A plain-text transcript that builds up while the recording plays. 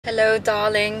Hello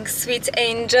darling, sweet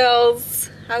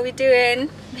angels, how we doing?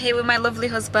 I'm here with my lovely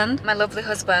husband. My lovely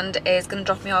husband is gonna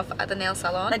drop me off at the nail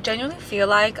salon. I genuinely feel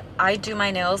like I do my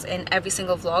nails in every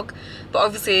single vlog, but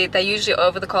obviously they're usually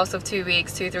over the course of 2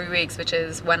 weeks, 2-3 weeks, which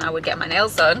is when I would get my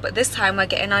nails done. But this time we're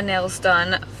getting our nails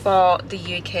done for the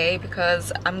UK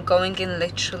because I'm going in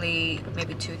literally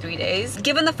maybe 2-3 days.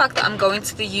 Given the fact that I'm going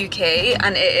to the UK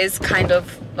and it is kind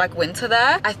of like winter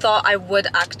there, I thought I would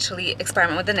actually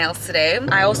experiment with the nails today.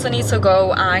 I also need to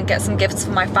go and get some gifts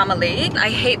for my family. I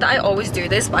hate that I always do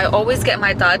this, but I always get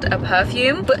my dad a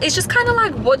perfume, but it's just kind of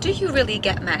like, what do you really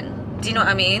get men? Do you know what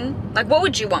I mean? Like, what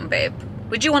would you want, babe?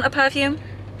 Would you want a perfume?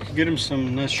 Get him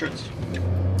some nice shirts.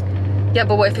 Yeah,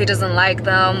 but what if he doesn't like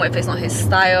them? What if it's not his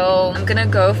style? I'm gonna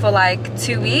go for like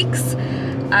 2 weeks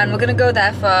and we're gonna go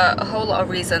there for a whole lot of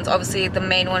reasons. Obviously the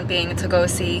main one being to go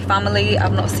see family.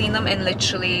 I've not seen them in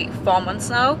literally 4 months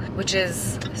now, which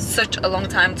is such a long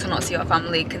time to not see our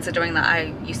family considering that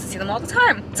I used to see them all the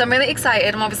time. So I'm really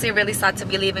excited. I'm obviously really sad to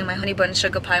be leaving my honey bun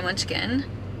sugar pie munchkin.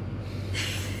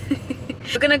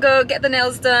 We're gonna go get the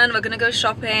nails done, we're gonna go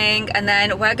shopping, and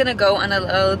then we're gonna go on a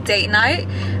little date night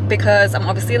because I'm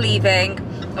obviously leaving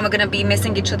and we're gonna be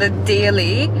missing each other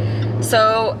dearly.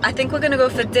 So I think we're gonna go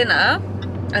for dinner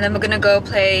and then we're gonna go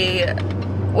play,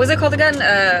 what's it called again?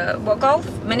 What golf?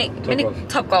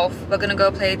 Top golf. We're gonna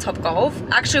go play top golf.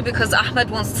 Actually, because Ahmed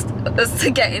wants us to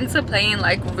get into playing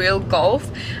like real golf,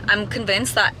 I'm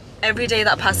convinced that every day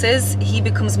that passes, he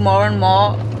becomes more and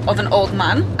more of an old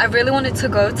man. I really wanted to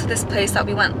go to this place that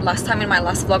we went last time in my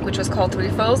last vlog, which was called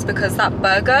Three Fills, because that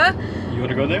burger. You want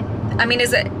to go there? I mean,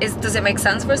 does it make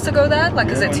sense for us to go there? Like,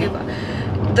 yeah, is it too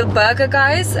bad? The burger,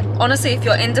 guys, honestly, if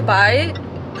you're in Dubai,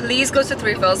 please go to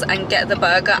Three Fills and get the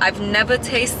burger. I've never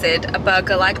tasted a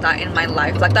burger like that in my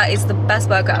life. Like, that is the best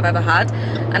burger I've ever had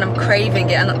and I'm craving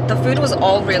it. And the food was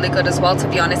all really good as well, to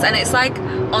be honest. And it's like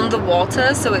on the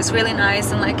water, so it's really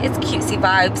nice and like it's cutesy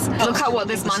vibes. Look at what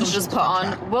this man's just put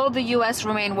on. Will the US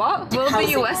remain what? Will the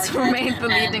US remain the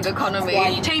leading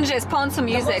economy? Change this, put on some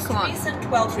music, come on.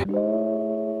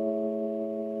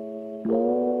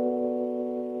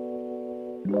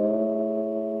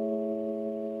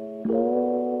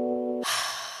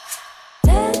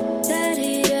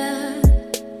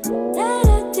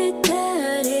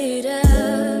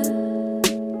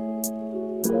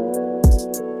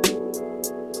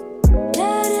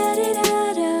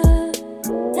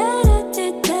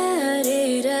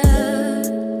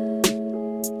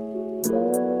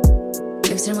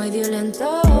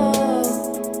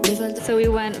 So we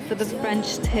went for the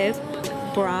French tip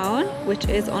brown, which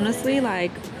is honestly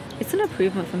like, it's an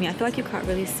improvement for me. I feel like you can't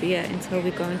really see it until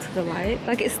we go into the light.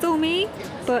 Like, it's still me,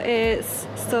 but it's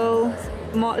still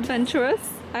more adventurous.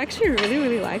 I actually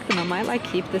really like them. I might like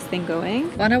keep this thing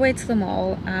going. On our way to the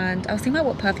mall, and I was thinking about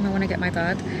what perfume I want to get my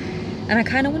dad. And I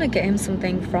kind of want to get him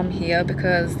something from here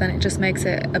because then it just makes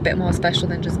it a bit more special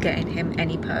than just getting him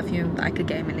any perfume that I could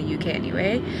get him in the UK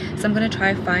anyway. So I'm going to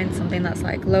try find something that's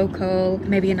like local,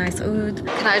 maybe a nice oud.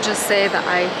 Can I just say that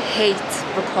I hate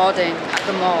recording at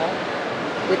the mall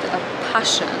with a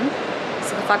passion.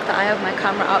 So the fact that I have my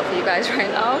camera out for you guys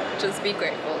right now, just be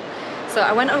grateful. So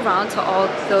I went around to all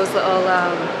those little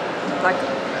like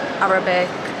Arabic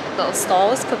little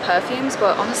stalls for perfumes,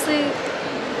 but honestly,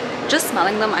 just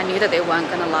smelling them, I knew that they weren't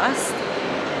gonna last.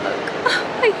 Look,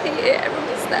 I hate it,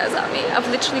 everybody stares at me. I've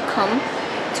literally come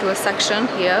to a section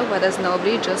here where there's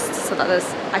nobody, just so that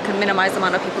I can minimize the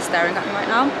amount of people staring at me right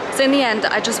now. So in the end,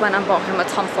 I just went and bought him a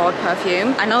Tom Ford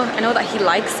perfume. I know that he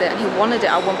likes it and he wanted it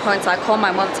at one point, so I called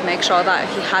my mum to make sure that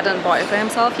he hadn't bought it for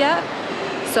himself yet.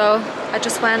 So I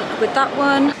just went with that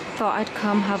one. Thought I'd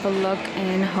come have a look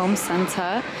in Home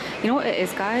Centre. You know what it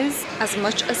is, guys? As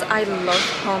much as I love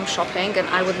home shopping and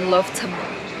I would love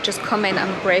to just come in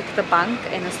and break the bank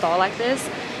in a store like this,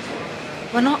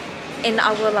 we're not in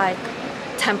our like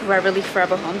temporarily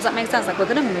forever home. Does that make sense? Like, we're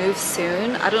gonna move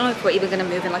soon. I don't know if we're even gonna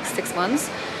move in like 6 months.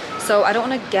 So I don't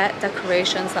want to get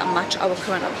decorations that match our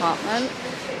current apartment.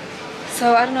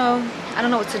 So I don't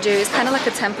know what to do. It's kind of like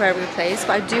a temporary place,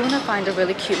 but I do want to find a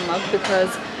really cute mug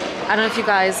because I don't know if you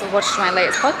guys watched my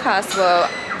latest podcast, but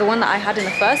the one that I had in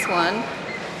the first one,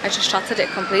 I just shattered it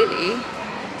completely.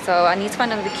 So I need to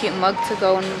find another cute mug to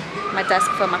go on my desk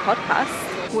for my podcast.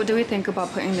 What do we think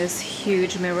about putting this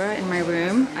huge mirror in my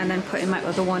room and then putting my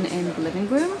other one in the living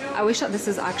room? I wish that this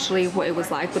is actually what it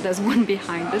was like, but there's one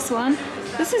behind this one.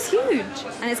 This is huge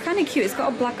and it's kind of cute. It's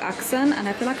got a black accent and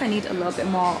I feel like I need a little bit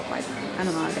more, like, I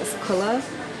don't know, I guess colour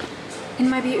in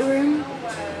my beauty room.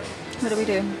 What do we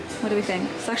do? What do we think?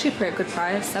 It's actually a pretty good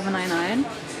price, $7.99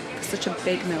 for such a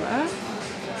big mirror.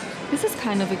 This is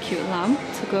kind of a cute lamp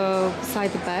to go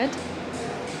beside the bed.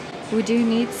 We do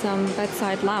need some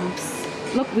bedside lamps.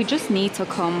 Look, we just need to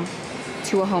come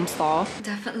to a home store.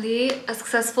 Definitely a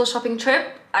successful shopping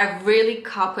trip. I really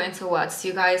can't put into words to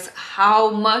you guys how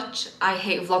much I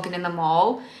hate vlogging in the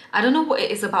mall. I don't know what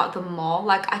it is about the mall.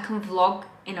 Like, I can vlog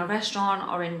in a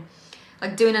restaurant or in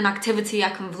like doing an activity, I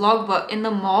can vlog, but in the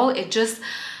mall it just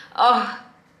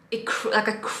like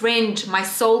I cringe. My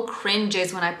soul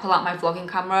cringes when I pull out my vlogging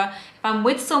camera. If I'm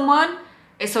with someone,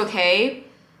 it's okay,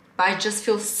 but I just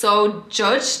feel so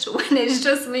judged when it's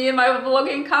just me and my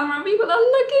vlogging camera. People are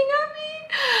looking at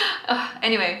me.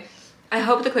 Anyway, I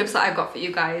hope the clips that I got for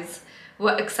you guys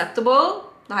were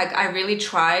acceptable. Like, I really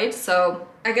tried. So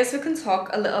I guess we can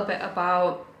talk a little bit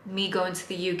about me going to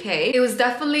the UK. It was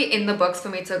definitely in the books for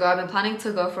me to go. I've been planning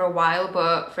to go for a while,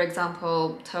 but for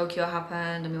example, Tokyo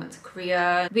happened and we went to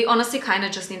Korea. We honestly kind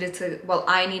of just needed to, well,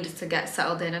 I needed to get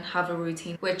settled in and have a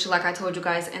routine, which, like I told you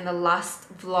guys in the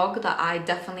last vlog, that I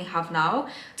definitely have now,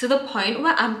 to the point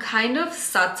where I'm kind of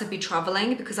sad to be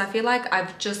traveling, because I feel like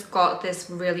I've just got this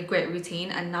really great routine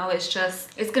and now it's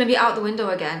gonna be out the window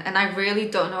again. And I really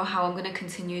don't know how I'm gonna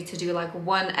continue to do like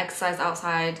one exercise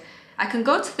outside. I can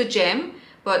go to the gym,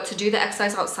 but to do the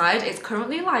exercise outside, it's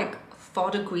currently like 4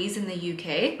 degrees in the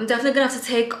UK. I'm definitely gonna have to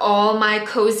take all my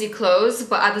cozy clothes,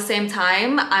 but at the same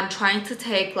time, I'm trying to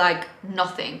take like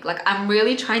nothing. Like, I'm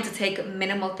really trying to take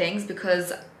minimal things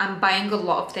because I'm buying a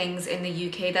lot of things in the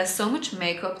UK. There's so much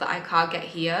makeup that I can't get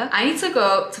here. I need to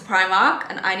go to Primark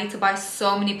and I need to buy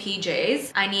so many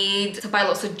PJs. I need to buy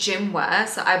lots of gym wear.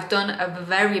 So I've done a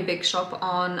very big shop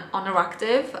on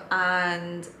Honoractive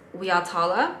and We Are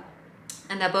Tala.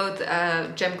 And they're both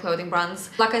gym clothing brands.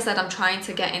 Like I said, I'm trying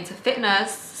to get into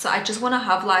fitness, so I just want to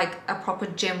have like a proper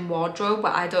gym wardrobe,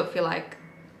 but I don't feel like,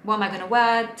 what am I gonna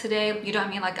wear today? You know what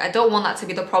I mean? Like, I don't want that to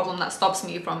be the problem that stops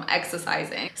me from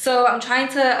exercising. So I'm trying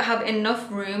to have enough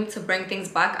room to bring things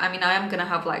back. I mean, I am gonna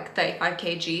have like 35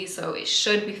 kg, so it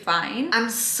should be fine. I'm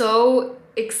so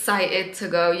excited to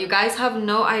go. You guys have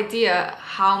no idea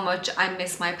how much I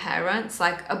miss my parents.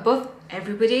 Like, above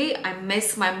everybody, I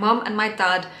miss my mum and my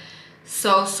dad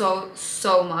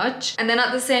so much. And then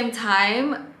at the same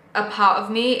time, a part of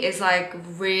me is like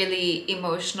really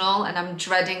emotional and I'm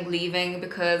dreading leaving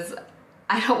because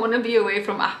I don't want to be away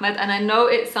from Ahmed. And I know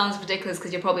it sounds ridiculous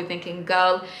because you're probably thinking,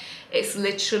 girl, it's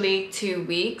literally 2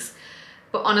 weeks,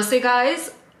 but honestly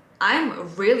guys,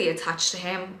 I'm really attached to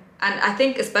him. And I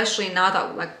think especially now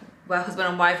that like we're husband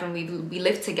and wife and we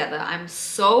live together, I'm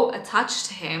so attached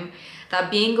to him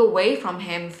that being away from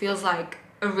him feels like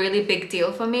a really big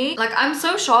deal for me. Like, I'm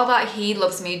so sure that he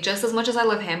loves me just as much as I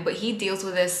love him, but he deals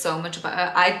with this so much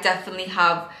better. I definitely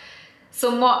have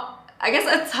somewhat, I guess,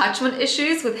 attachment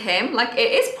issues with him. Like,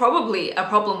 it is probably a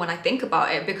problem when I think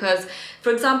about it, because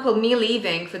for example, me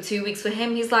leaving for 2 weeks for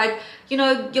him, he's like, you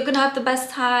know, you're gonna have the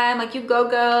best time, like, you go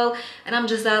girl. And I'm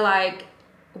just there like,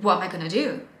 what am I gonna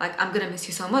do? Like, I'm gonna miss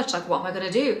you so much, like, what am I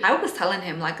gonna do? I was telling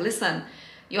him like, listen,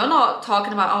 you're not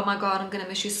talking about, oh my God, I'm gonna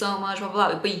miss you so much, blah, blah,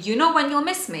 blah. But you know when you'll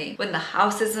miss me? When the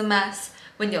house is a mess,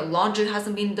 when your laundry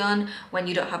hasn't been done, when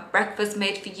you don't have breakfast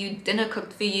made for you, dinner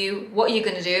cooked for you, what are you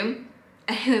gonna do?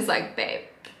 And he was like,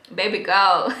 baby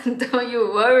girl, don't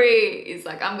you worry. He's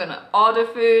like, I'm gonna order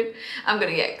food, I'm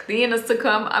gonna get cleaners to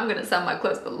come, I'm gonna send my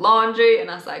clothes to laundry.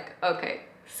 And I was like, okay,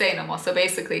 say no more. So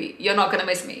basically, you're not gonna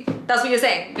miss me. That's what you're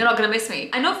saying, you're not gonna miss me.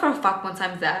 I know for a fact once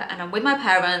I'm there and I'm with my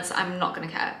parents, I'm not gonna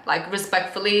care. Like,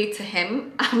 respectfully to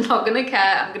him, I'm not gonna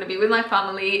care. I'm gonna be with my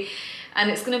family and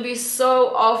it's gonna be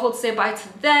so awful to say bye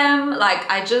to them. Like,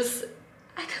 I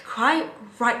could cry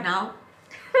right now.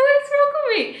 What is wrong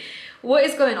with me? What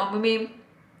is going on with me?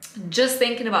 Just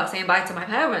thinking about saying bye to my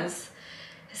parents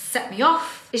set me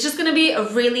off. It's just gonna be a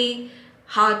really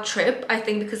hard trip, I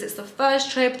think, because it's the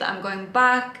first trip that I'm going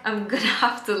back. I'm gonna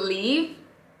have to leave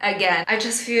again. I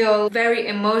just feel very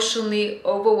emotionally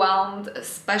overwhelmed,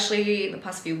 especially in the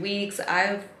past few weeks.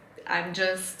 I'm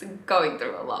just going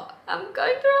through a lot. I'm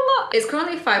going through a lot. It's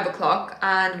currently 5 o'clock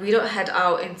and we don't head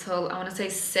out until, I want to say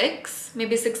 6,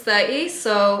 maybe 6:30.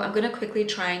 So I'm gonna quickly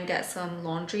try and get some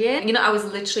laundry in. You know, I was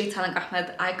literally telling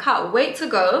Ahmed, I can't wait to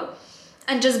go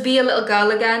and just be a little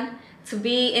girl again, to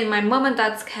be in my mum and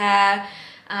dad's care.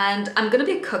 And I'm gonna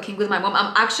be cooking with my mum.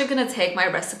 I'm actually gonna take my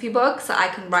recipe book so I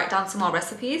can write down some more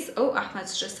recipes. Oh,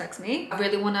 Ahmed's just texted me. I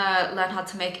really wanna learn how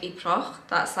to make iproch.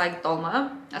 That's like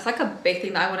dolma. That's like a big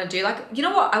thing that I wanna do. Like, you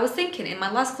know what? I was thinking in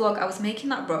my last vlog, I was making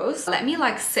that roast. Let me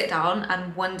like sit down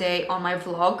and one day on my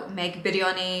vlog, make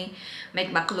biryani, make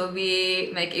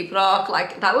maklubi, make iproch.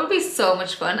 Like, that would be so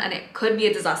much fun and it could be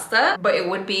a disaster, but it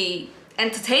would be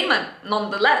entertainment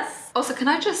nonetheless. Also, can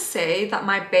I just say that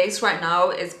my base right now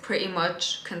is pretty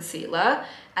much concealer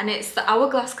and it's the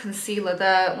Hourglass concealer.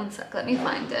 One sec, let me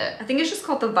find it. I think it's just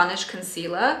called the Vanish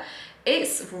Concealer.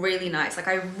 It's really nice. Like,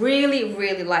 I really,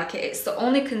 really like it. It's the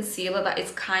only concealer that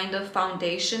is kind of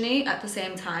foundation-y at the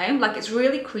same time. Like, it's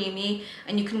really creamy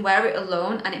and you can wear it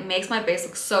alone and it makes my base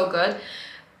look so good.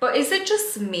 But is it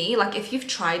just me? Like, if you've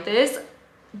tried this,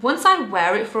 once I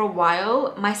wear it for a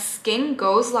while, my skin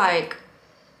goes like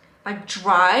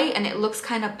dry and it looks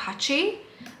kind of patchy.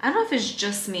 I don't know if it's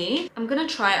just me. I'm gonna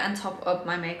try it and top up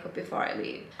my makeup before I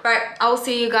leave. Right, I'll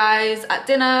see you guys at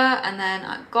dinner and then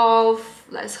at golf.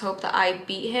 Let's hope that I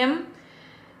beat him.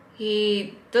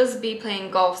 He does be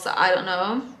playing golf, so I don't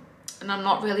know. And I'm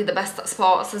not really the best at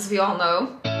sports, as we all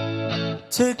know.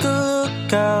 Take a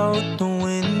look out the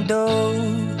window.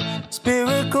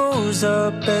 Spirit goes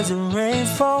up as the rain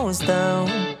falls down.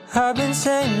 I've been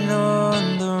sailing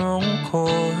on the wrong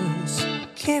course,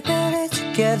 keeping it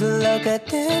together like I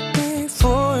did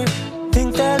before.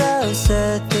 Think that I've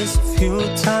said this a few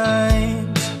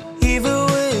times. Even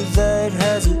with that,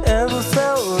 has it ever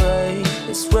felt right?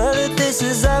 I swear that this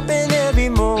has happened every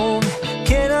moment.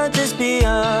 Can I just be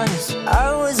honest?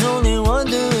 I was only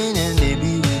wondering, and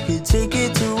maybe we could take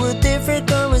it to a different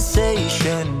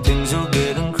conversation. Things will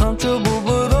get uncomfortable,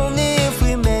 but only if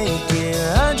we make it.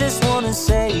 I just wanna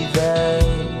say that,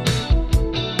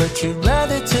 but you'd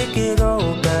rather take it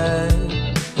all back.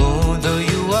 Although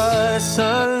you are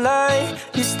sunlight,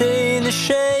 you stay in the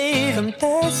shade. I'm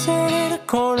dancing in a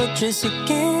corner just to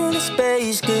get a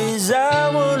space, cause I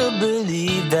wanna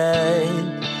believe that.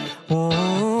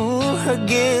 Ooh, I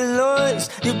get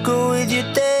lost, you go with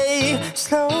your day.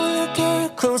 Slowly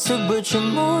get closer, but you're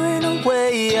moving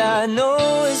away. I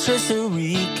know it's just a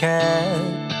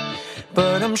recap,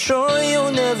 but I'm sure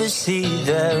you'll never see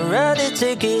that. Rather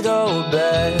take it all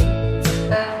back.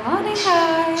 Good morning,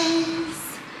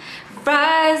 guys.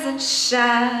 Rise and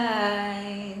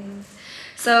shine.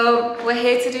 So we're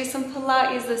here to do some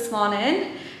Pilates this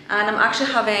morning, and I'm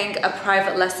actually having a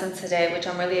private lesson today, which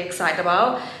I'm really excited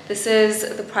about. This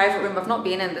is the private room. I've not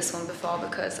been in this one before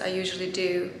because I usually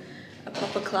do a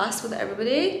proper class with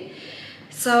everybody.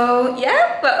 So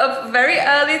yeah, but very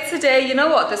early today. You know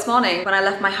what, this morning when I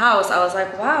left my house, I was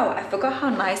like, wow, I forgot how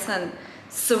nice and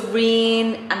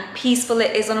serene and peaceful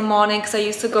it is on a morning, because I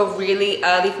used to go really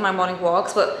early for my morning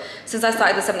walks, but since I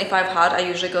started the 75 hard, I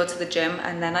usually go to the gym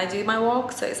and then I do my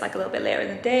walk, so it's like a little bit later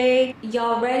in the day.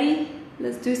 Y'all ready?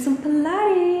 Let's do some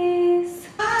Pilates.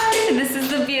 Hi, this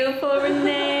is the beautiful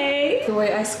Renee. The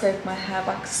way I scraped my hair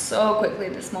back so quickly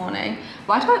this morning.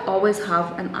 Why do I always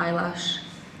have an eyelash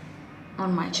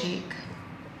on my cheek?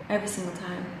 Every single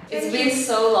time. It's been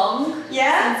so long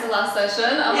since the last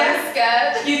session. I'm like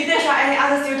scared. You didn't try any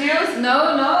other studios?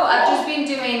 No, I've just been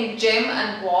doing gym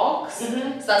and walks. So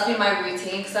that's been my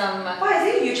routine. Cause I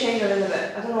think you changed a little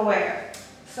bit. I don't know where.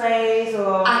 Face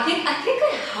or... I think I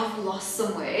have lost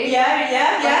some weight.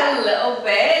 Yeah. Like a little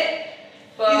bit.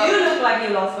 But you do look like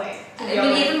you lost weight. I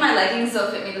mean, even my leggings don't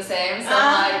fit me the same. So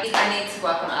I'm like, I need to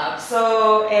work on abs.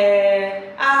 So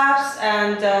abs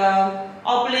and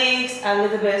obliques and a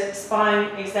little bit spine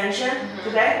extension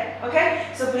today. Okay,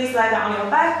 so please lie down on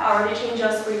your back. I already changed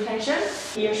your screen tension.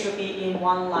 Here should be in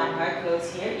one line, right?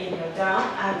 Close here, inhale down,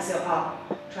 exhale up.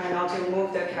 Try not to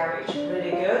move the carriage.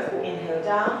 Really good. Inhale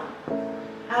down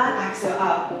and exhale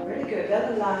up. Really good.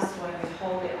 Then the last one, we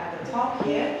hold it at the top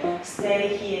here.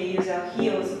 Stay here. Use your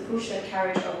heels to push the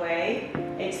carriage away.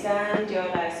 Extend your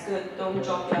legs. Good. Don't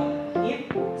drop your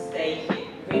hip. Stay here.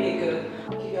 Really good.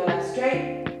 Keep your legs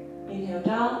straight. Inhale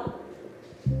down,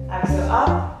 exhale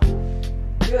up.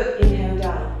 Good, inhale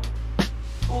down.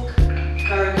 Hook,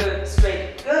 very good,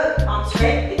 straight. Good, arm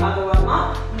straight, the other one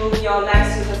up. Move your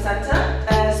legs to the center.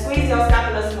 Squeeze your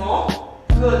scapula small.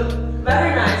 Good,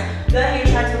 very nice. Then you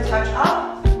try to touch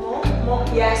up. More.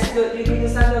 Yes, good. You bring the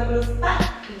center glute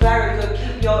back. Very good.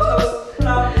 Keep your toes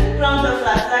plant the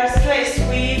flat, legs straight.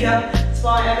 Squeeze your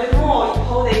spine a bit more. You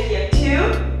hold it here.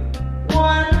 2,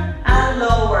 1, and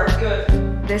lower. Good.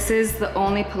 This is the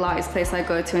only Pilates place I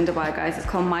go to in Dubai, guys. It's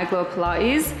called My Glow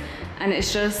Pilates, and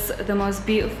it's just the most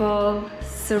beautiful,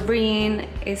 serene,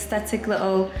 aesthetic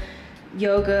little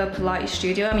yoga Pilates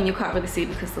studio. I mean, you can't really see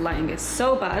because the lighting is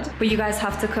so bad, but you guys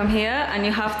have to come here and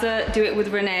you have to do it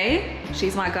with Renee.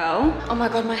 She's my girl. Oh my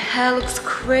God, my hair looks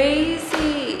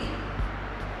crazy.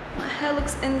 My hair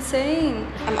looks insane.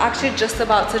 I'm actually just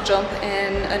about to jump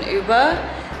in an Uber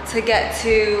to get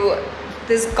to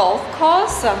this golf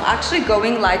course. So I'm actually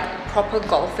going like proper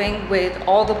golfing with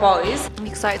all the boys. I'm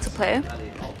excited to play.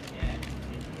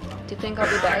 Do you think I'll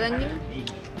be better than you?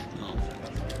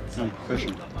 I'm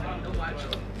professional.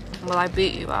 Well, I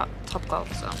beat you at Top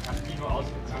Golf, so.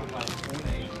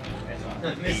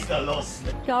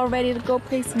 Y'all ready to go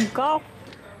play some golf?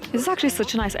 This is actually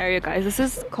such a nice area, guys. This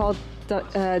is called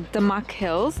Damac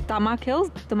Hills.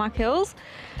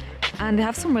 And they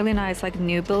have some really nice like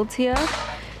new builds here.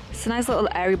 It's a nice little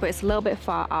area, but it's a little bit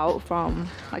far out from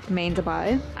like main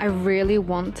Dubai. I really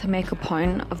want to make a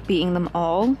point of beating them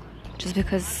all, just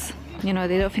because, you know,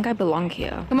 they don't think I belong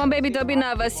here. Come on, baby, don't be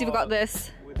nervous. You've got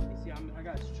this.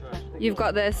 You've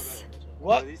got this.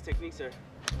 What? These techniques are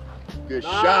good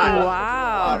shot.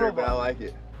 Wow. But I like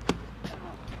it.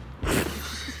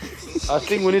 I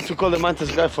think we need to call the Mantis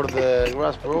guy for the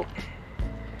grass, bro.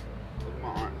 My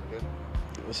arms, good.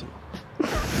 Listen.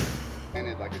 And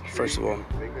it's like a tree. First of all,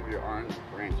 think of your arms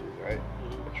branches, right?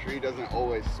 A tree doesn't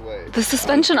always sway. The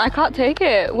suspension, I can't take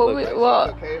it. What? It's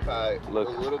okay if I look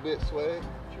a little bit sway.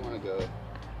 If you want to go.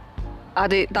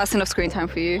 Adi, that's enough screen time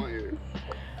for you.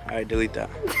 alright, delete that.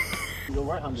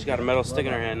 She's got a metal stick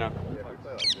in her hand now.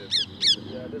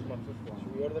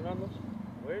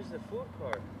 Where's the food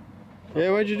cart?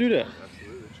 Yeah, why'd you do that?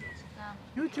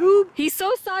 YouTube. He's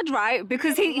so sad, right?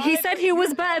 Because he said he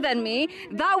was better than me.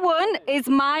 That one is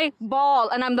my ball,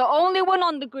 and I'm the only one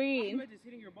on the green. Just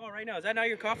hitting your ball right now. Is that not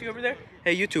your coffee over there?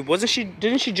 Hey, YouTube,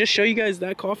 didn't she just show you guys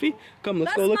that coffee? Come,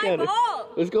 let's go look at it.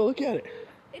 Let's go look at it.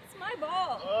 It's my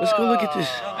ball. Let's go look at this.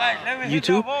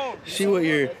 YouTube, see what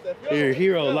your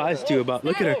hero lies to you about.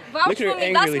 Look at her. Look at her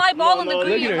angrily. That's my ball on the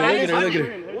green. Look at her. Look at her. Look at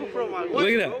her. Look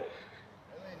at that.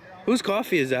 Whose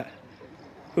coffee is that?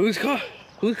 Whose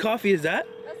coffee is that?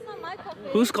 That's not my coffee.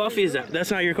 Whose coffee is that?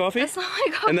 That's not your coffee? That's not my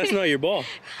coffee. And that's not your ball.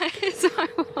 It's my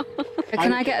ball.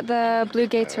 Can I get the blue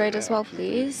Gatorade as well,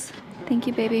 please? Thank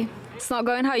you, baby. It's not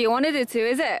going how you wanted it to,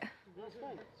 is it?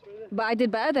 But I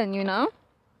did better than you, know?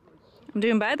 I'm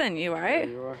doing better than you, right?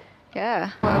 Yeah, you are.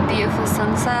 Yeah. What a beautiful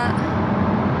sunset.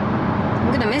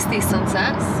 I'm gonna miss these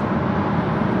sunsets.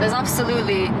 There's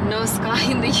absolutely no sky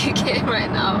in the UK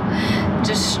right now.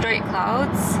 Just straight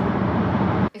clouds.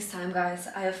 It's time, guys.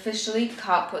 I officially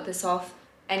can't put this off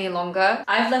any longer.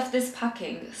 I've left this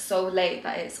packing so late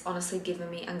that it's honestly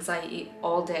giving me anxiety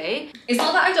all day. It's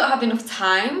not that I don't have enough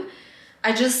time.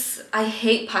 I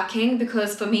hate packing,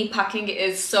 because for me packing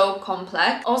is so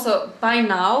complex. Also, by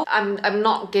now I'm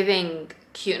not giving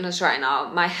cuteness right now.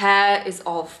 My hair is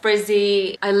all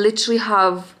frizzy. I literally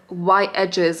have white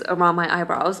edges around my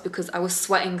eyebrows because I was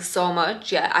sweating so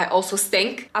much. Yeah, I also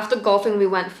stink. After golfing, we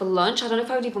went for lunch. I don't know if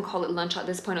I would even call it lunch at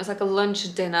this point. It was like a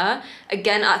lunch dinner,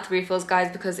 again at Three Fields, guys,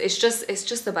 because it's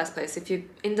just the best place. If you're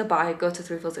in Dubai, go to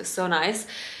Three Fields. It's so nice.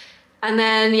 And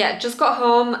then, yeah, just got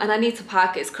home and I need to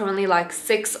pack. It's currently like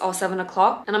 6 or 7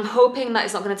 o'clock. And I'm hoping that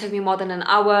it's not gonna take me more than an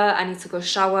hour. I need to go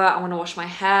shower. I wanna wash my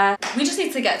hair. We just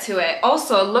need to get to it.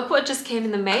 Also, look what just came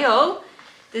in the mail.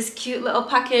 This cute little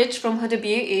package from Huda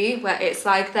Beauty, where it's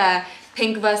like their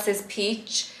pink versus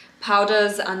peach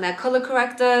powders and their color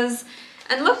correctors.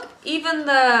 And look, even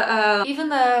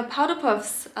the powder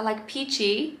puffs are like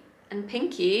peachy and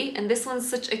pinky, and this one's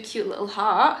such a cute little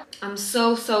heart. I'm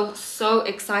so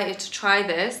excited to try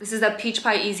this. This is a peach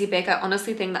pie easy bake. I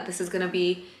honestly think that this is gonna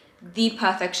be the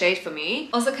perfect shade for me.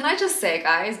 Also, can I just say,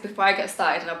 guys, before I get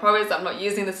started, and I promise I'm not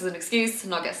using this as an excuse to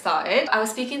not get started, I was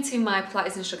speaking to my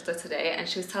Pilates instructor today, and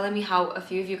she was telling me how a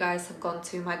few of you guys have gone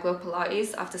to my Glow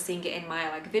Pilates after seeing it in my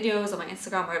like videos on my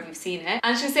Instagram, wherever you've seen it.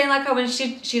 And she was saying like how when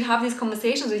she'd have these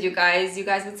conversations with you guys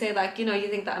would say like, you know, you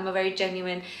think that I'm a very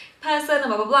genuine person and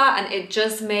blah blah blah, and it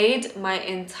just made my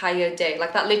entire day.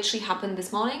 Like, that literally happened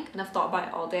this morning, and I've thought about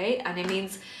it all day, and it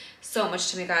means so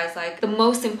much to me, guys. Like, the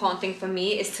most important thing for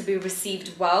me is to be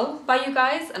received well by you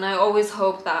guys, and I always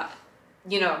hope that,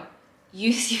 you know,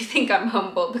 you think I'm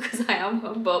humble, because I am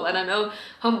humble, and I know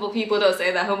humble people don't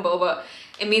say they're humble, but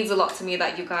it means a lot to me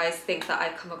that you guys think that I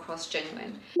come across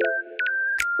genuine.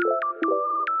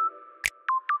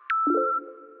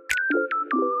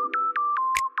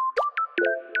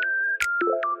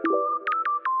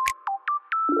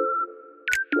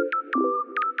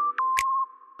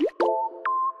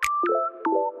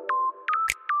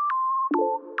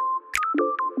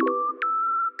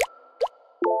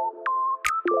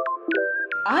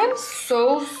 I'm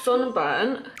so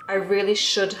sunburned. I really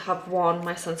should have worn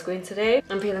my sunscreen today.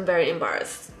 I'm feeling very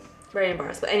embarrassed. Very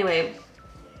embarrassed. But anyway,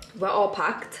 we're all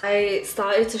packed. I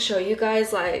started to show you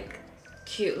guys like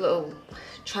cute little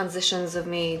transitions of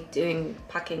me doing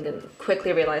packing, and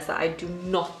quickly realized that I do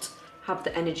not have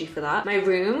the energy for that. My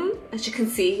room, as you can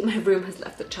see, my room has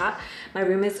left the chat. My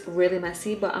room is really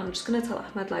messy, but I'm just gonna tell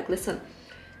Ahmed, like, listen,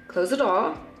 close the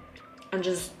door and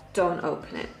just don't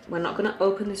open it. We're not gonna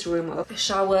open this room up. I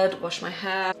showered, washed my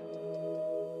hair.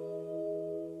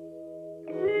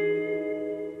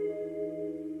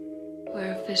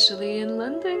 We're officially in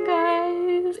London,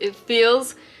 guys. It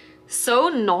feels so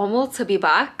normal to be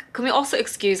back. Can we also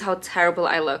excuse how terrible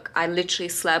I look? I literally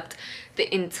slept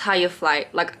the entire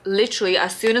flight. Like literally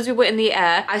as soon as we were in the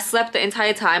air, I slept the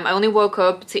entire time. I only woke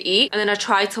up to eat and then I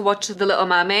tried to watch The Little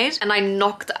Mermaid and I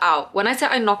knocked out. When I say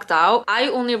I knocked out, I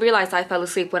only realized I fell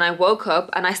asleep when I woke up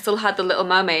and I still had The Little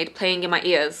Mermaid playing in my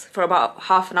ears for about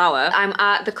half an hour. I'm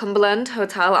at the Cumberland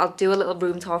Hotel. I'll do a little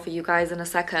room tour for you guys in a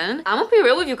second. I'm gonna be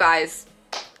real with you guys.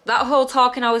 That whole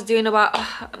talking I was doing about,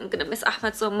 oh, I'm gonna miss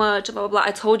Ahmed so much, blah, blah, blah. I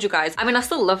told you guys. I mean, I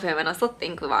still love him and I still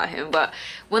think about him. But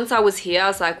once I was here, I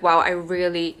was like, wow, I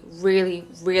really, really,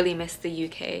 really miss the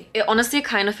UK. It honestly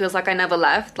kind of feels like I never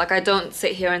left. Like I don't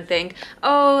sit here and think,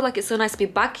 oh, like it's so nice to be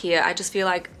back here. I just feel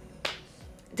like,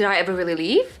 did I ever really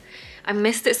leave? I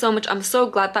missed it so much. I'm so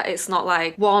glad that it's not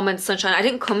like warm and sunshine. I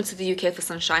didn't come to the UK for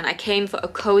sunshine. I came for a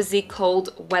cozy,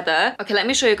 cold weather. Okay, let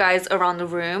me show you guys around the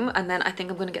room and then I think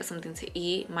I'm gonna get something to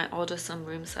eat. Might order some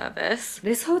room service.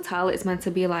 This hotel is meant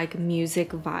to be like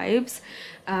music vibes.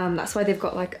 That's why they've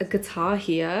got like a guitar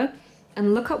here.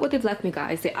 And look at what they've left me,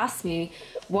 guys. They asked me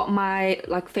what my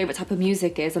like favorite type of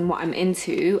music is and what I'm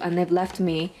into, and they've left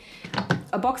me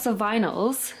a box of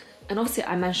vinyls. And obviously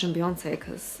I mentioned Beyonce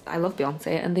because I love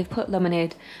Beyonce, and they've put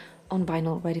Lemonade on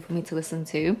vinyl ready for me to listen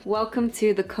to. Welcome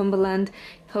to the Cumberland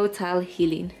Hotel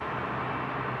Healing.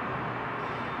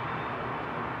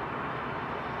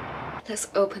 Let's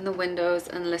open the windows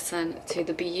and listen to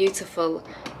the beautiful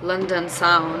London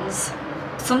sounds.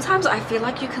 Sometimes I feel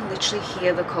like you can literally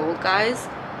hear the cold, guys,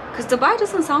 because Dubai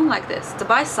doesn't sound like this.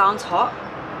 Dubai sounds hot.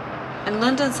 And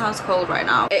London sounds cold right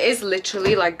now. It is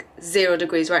literally like 0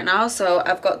 degrees right now. So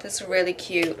I've got this really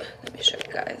cute, let me show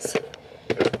you guys.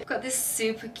 I've got this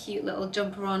super cute little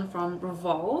jumper on from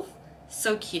Revolve.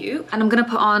 So cute. And I'm gonna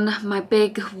put on my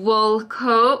big wool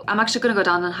coat. I'm actually gonna go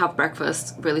down and have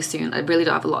breakfast really soon. I really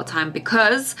don't have a lot of time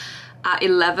because at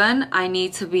 11 I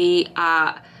need to be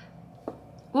at,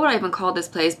 what would I even call this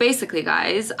place? Basically,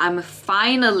 guys, I'm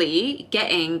finally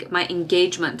getting my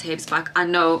engagement tapes back. I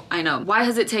know. Why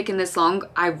has it taken this long?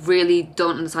 I really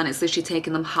don't understand. It's literally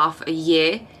taken them half a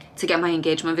year to get my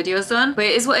engagement videos done. But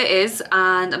it is what it is,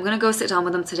 and I'm gonna go sit down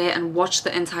with them today and watch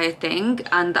the entire thing.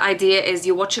 And the idea is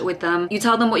you watch it with them, you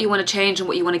tell them what you want to change and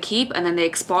what you want to keep, and then they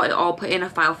export it all, put it in a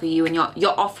file for you, and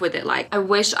you're off with it. Like, I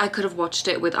wish I could have watched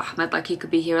it with Ahmed, like he could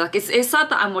be here. Like, it's sad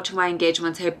that I'm watching my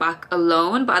engagement tape back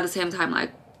alone, but at the same time,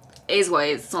 like, is what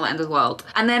it is. It's not the end of the world.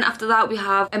 And then after that we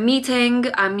have a meeting.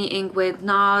 I'm meeting with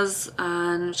Naz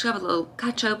and she'll have a little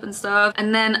catch up and stuff.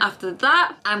 And then after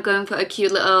that I'm going for a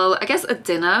cute little, I guess a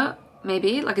dinner,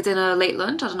 maybe like a dinner late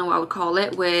lunch, I don't know what I would call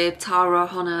it, with Tara,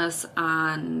 Honus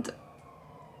and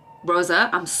Rosa.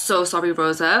 I'm so sorry,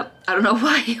 Rosa. I don't know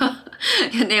why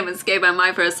your name escaped my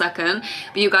mind for a second,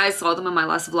 but you guys saw them in my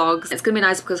last vlogs. It's gonna be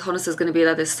nice because Honus is gonna be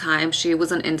there this time. She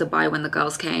wasn't in Dubai when the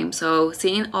girls came, so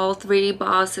seeing all 3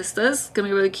 bar sisters is gonna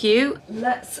be really cute.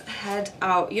 Let's head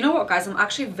out. You know what, guys? I'm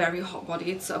actually very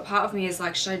hot-bodied, so a part of me is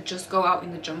like, should I just go out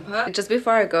in the jumper? Just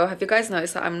before I go, have you guys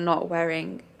noticed that I'm not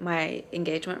wearing my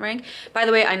engagement ring? By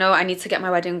the way, I know I need to get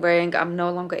my wedding ring. I'm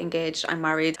no longer engaged, I'm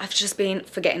married. I've just been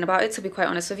forgetting about it, to be quite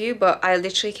honest with you, but I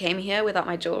literally came here without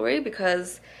my jewelry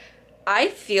because I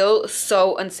feel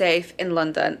so unsafe in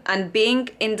London. And being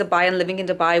in Dubai and living in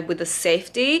Dubai with the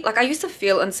safety, like I used to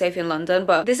feel unsafe in London,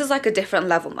 but this is like a different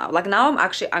level now. Like now I'm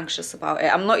actually anxious about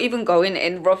it. I'm not even going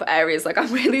in rough areas, like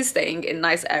I'm really staying in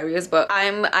nice areas, but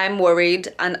I'm worried,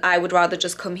 and I would rather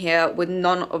just come here with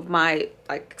none of my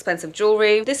like expensive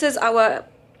jewelry. This is our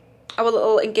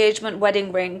little engagement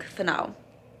wedding ring for now,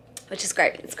 which is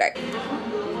great. It's great.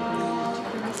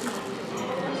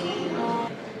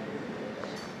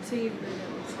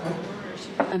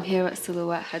 I'm here at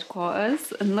Silhouette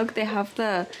headquarters, and look, they have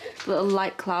the little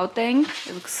light cloud thing.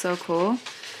 It looks so cool.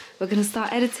 We're gonna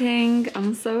start editing.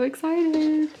 I'm so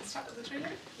excited. Start with the trailer?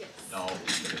 Yes. No.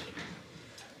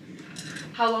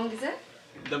 How long is it?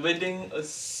 The wedding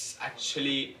is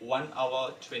actually 1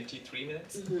 hour 23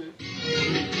 minutes.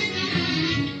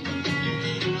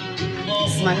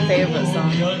 This is my favorite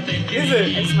song. Is it?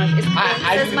 It's my.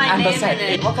 I it says my name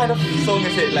in it. What kind of song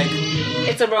is it? Like?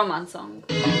 It's a romance song.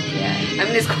 Yeah. I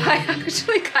mean, it's quite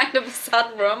actually kind of a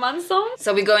sad romance song.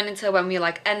 So we're going into when we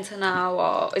like enter now,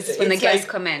 or is this when the guests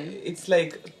come in? It's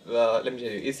like, let me tell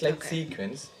you, it's like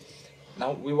sequence.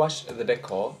 Now we watch the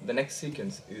decor. The next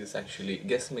sequence is actually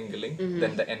guest mingling,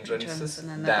 then the entrances, and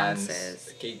then the dance,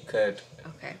 dances. cake cut.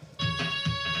 Okay.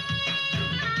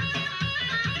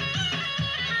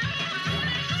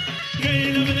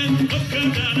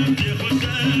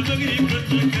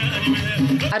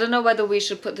 I don't know whether we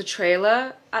should put the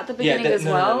trailer at the beginning as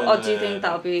well, or do you think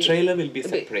that'll be... Trailer will be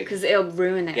separate. Because it'll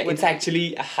ruin it. Yeah, it's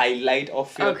actually a highlight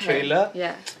of your trailer.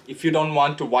 Yeah. If you don't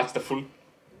want to watch the full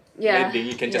wedding,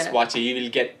 you can just watch it. You will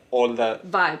get all the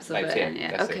vibes of it.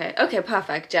 Yeah. Okay. Okay,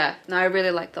 perfect. Yeah. No, I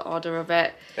really like the order of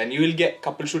it. Then you will get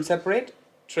couple shoot separate,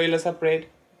 trailer separate,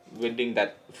 wedding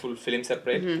that full film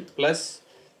separate, plus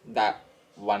that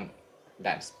one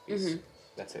dance piece.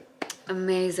 That's it.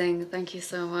 Amazing. Thank you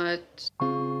so much.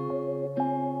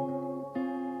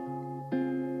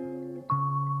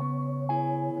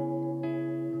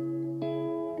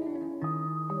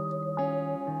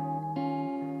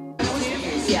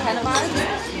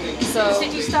 So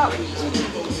did you start with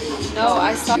YouTube? No,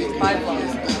 I started 5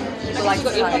 vlogs. But like,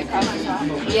 got your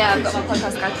podcast? Yeah, I've got my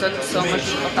podcast. I've done so much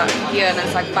of that here, and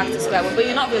it's like back to square one. But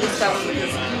you're not really square one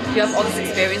because you have all this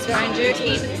experience behind you.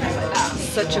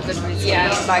 Such a good routine.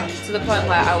 Yeah. Like to the point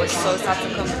where I was so sad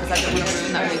to come because I didn't want to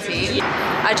ruin that routine.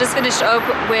 I just finished up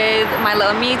with my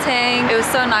little meeting. It was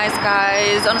so nice,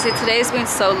 guys. Honestly, today's been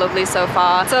so lovely so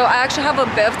far. So I actually have a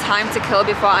bit of time to kill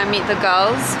before I meet the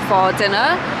girls for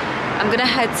dinner. I'm gonna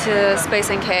head to Space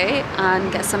NK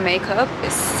and get some makeup.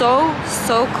 It's so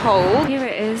cold. Here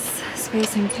it is,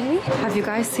 Space NK. Have you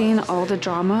guys seen all the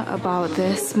drama about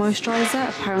this moisturizer?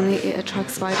 Apparently it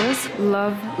attracts spiders.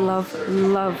 Love, love,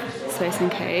 love Space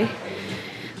NK.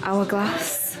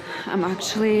 Hourglass. I'm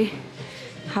actually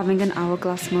having an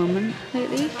hourglass moment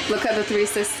lately. Look at the 3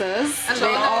 sisters. Hello.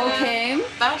 They all came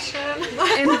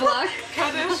in black.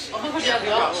 Kaddish. And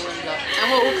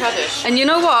we're all Kaddish. And you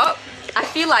know what? I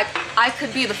feel like I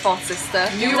could be the 4th sister.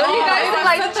 Don't you guys think,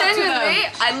 like, genuinely?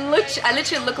 I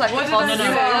literally look like the 4th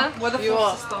sister. We're the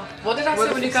 4th sister. What did I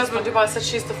say when you guys were in Dubai? I said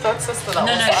she's the 3rd sister. No,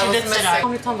 she did say that. How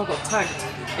many times I got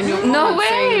tagged? No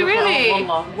way, really?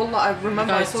 Wallah, I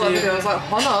remember I saw that video. I was like,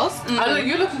 Honos?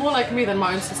 You look more like me than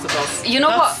my own sister does. You know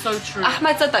what? That's so true.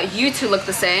 Ahmed said that you two look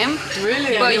the same.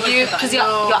 Really? But you, because your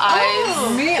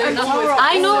eyes. Me and Tara.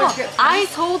 I know. I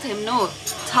told him no.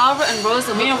 Tara and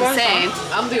Rosa look the same.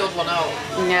 I'm the odd one out.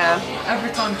 Yeah.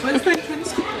 Every time. Twins.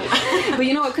 But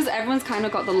you know what? Because everyone's kind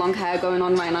of got the long hair going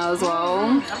on right now as well.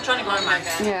 I'm trying to grow my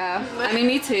hair. Yeah. I mean,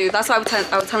 me too. That's why I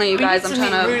was telling you guys. I'm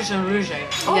trying to. Rouge and Rouge.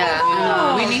 Yeah. I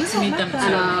know. We need to meet them too. I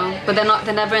know. But they're not.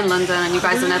 They're never in London, and you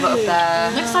guys are never up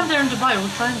there. Next time they're in Dubai, we'll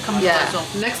try and come to Dubai as well.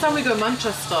 Next time we go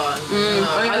Manchester.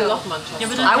 I love Manchester. Yeah,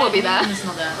 but I will be there.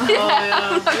 Not there. Oh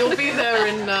yeah. You'll be there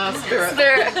in spirit.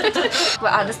 We're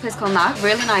at this place called Nak.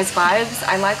 Really nice vibes.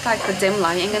 I like the dim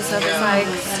lighting and stuff. It's like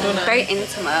very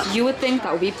intimate. You would think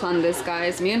that we planned this,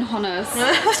 guys. Me and Honas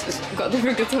got the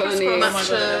rigatoni,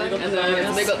 and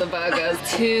then they got the burgers.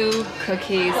 2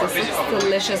 cookies. This looks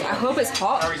delicious. I hope it's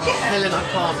hot. Helen, I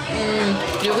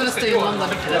can't. You're gonna stay in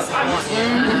London for this.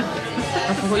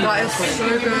 That is so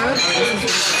good.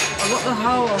 What the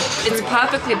hell? It's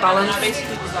perfectly balanced.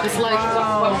 It's like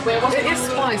it is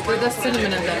spiced, but there's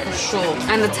cinnamon in there for sure.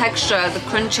 And the texture, the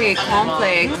crunchy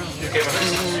cornflakes.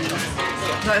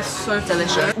 That is so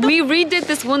delicious. We redid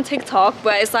this one TikTok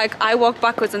where it's like I walk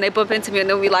backwards and they bump into me and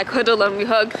then we like huddle and we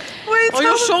hug. Wait, are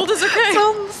your shoulders okay?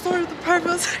 Tell them the story of the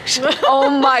private section.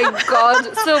 Oh my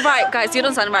god. So right, guys, you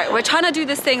don't sound right. We're trying to do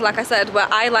this thing, like I said, where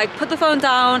I like put the phone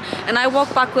down and I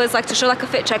walk backwards like to show like a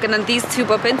fit check, and then these 2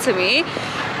 bump into me.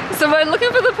 So we're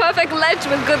looking for the perfect ledge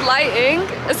with good lighting.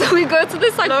 So we go to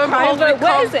this like private.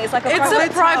 What is it? It's like a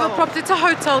private property. It's a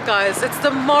hotel, guys. It's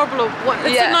the Marble.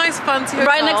 It's a nice fancy hotel.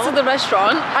 Right next to the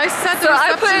restaurant. I said the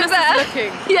receptionist is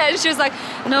looking. Yeah, and she was like,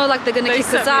 no, like they're gonna kick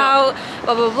us out,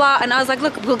 blah blah blah. And I was like,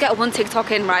 look, we'll get 1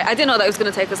 TikTok in, right? I didn't know that it was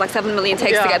gonna take us like 7 million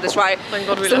takes to get this right. Thank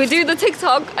God we so we do the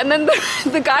TikTok, and then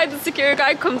the guy, the security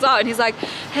guy, comes out and he's like,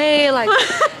 hey, like,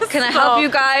 can I help you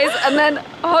guys? And then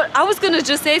I was gonna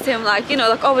just say to him like, you know,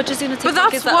 like, oh, we're just doing a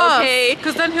TikTok. But that's okay?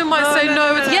 Because then who might say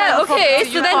no? It's okay.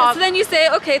 So then you say,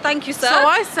 okay, thank you, sir. So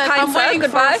I said, I'm waiting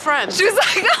for a friend. She was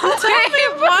like, tell me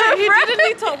why he didn't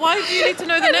need to. Why do you need to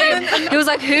know the name? He was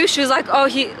like, who? She was like, oh,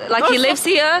 he lives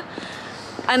here.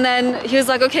 And then he was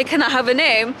like, okay, can I have a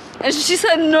name? And she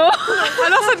said no.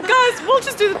 And I said, guys, we'll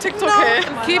just do the TikTok here.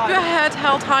 Keep your head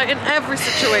held high in every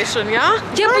situation, yeah?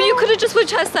 Yeah, but you could have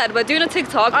just said, we're doing a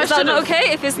TikTok. Is that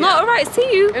okay? If it's not, alright,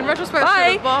 see you. In retrospect,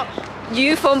 bye.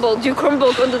 You fumbled, you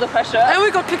crumbled under the pressure. And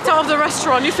we got kicked out of the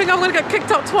restaurant. You think I'm gonna get kicked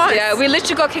out twice? Yeah, we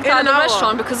literally got kicked out of the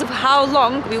restaurant because of how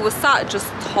long we were sat just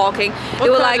talking. They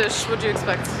were like, what do you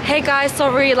expect? Hey guys,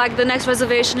 sorry, like the next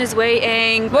reservation is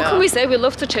waiting. What can we say? We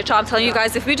love to chit chat. I'm telling you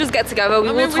guys, if we just get together, we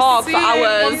will talk for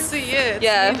hours. Once a year,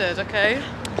 it's needed, okay?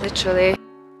 Literally.